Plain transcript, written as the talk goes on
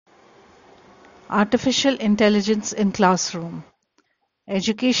Artificial intelligence in classroom.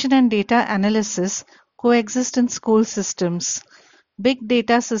 Education and data analysis coexist in school systems. Big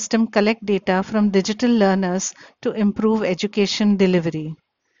data systems collect data from digital learners to improve education delivery.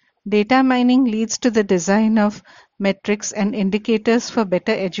 Data mining leads to the design of metrics and indicators for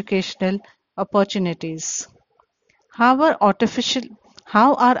better educational opportunities. How are artificial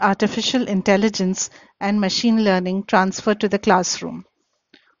how are artificial intelligence and machine learning transferred to the classroom?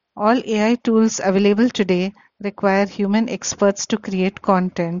 All AI tools available today require human experts to create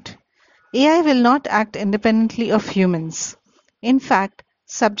content. AI will not act independently of humans. In fact,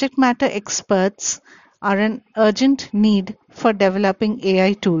 subject matter experts are an urgent need for developing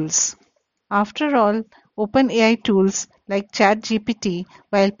AI tools. After all, open AI tools like ChatGPT,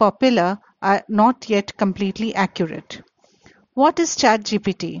 while popular, are not yet completely accurate. What is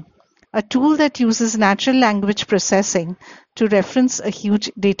ChatGPT? A tool that uses natural language processing to reference a huge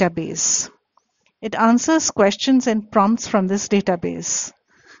database. It answers questions and prompts from this database.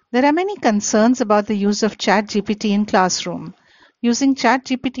 There are many concerns about the use of ChatGPT in classroom. Using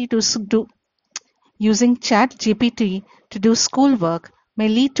ChatGPT to do schoolwork may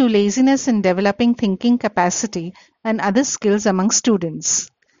lead to laziness in developing thinking capacity and other skills among students.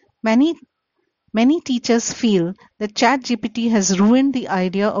 Many teachers feel that ChatGPT has ruined the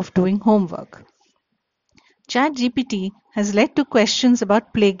idea of doing homework. ChatGPT has led to questions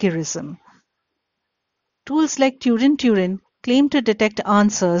about plagiarism. Tools like Turin claim to detect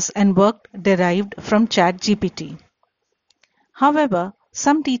answers and work derived from ChatGPT. However,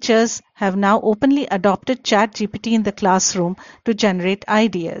 some teachers have now openly adopted ChatGPT in the classroom to generate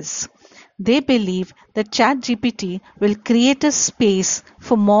ideas. They believe that ChatGPT will create a space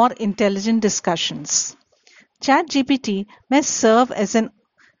for more intelligent discussions. ChatGPT may serve as an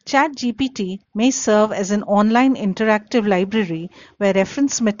online interactive library where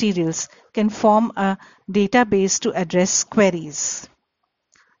reference materials can form a database to address queries.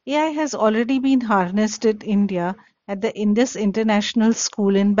 AI has already been harnessed in India at the Indus International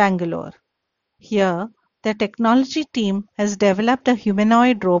School in Bangalore. Here, the technology team has developed a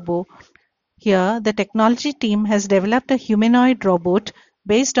humanoid robot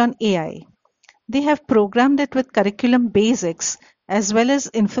based on AI. They have programmed it with curriculum basics as well as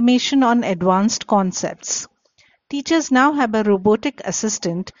information on advanced concepts. Teachers now have a robotic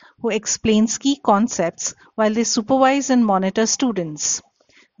assistant who explains key concepts while they supervise and monitor students.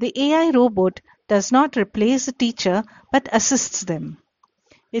 The AI robot does not replace the teacher but assists them.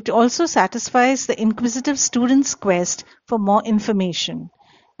 It also satisfies the inquisitive student's quest for more information.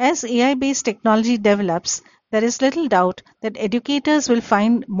 As AI-based technology develops, there is little doubt that educators will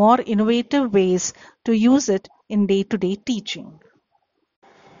find more innovative ways to use it in day-to-day teaching.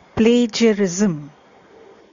 Plagiarism.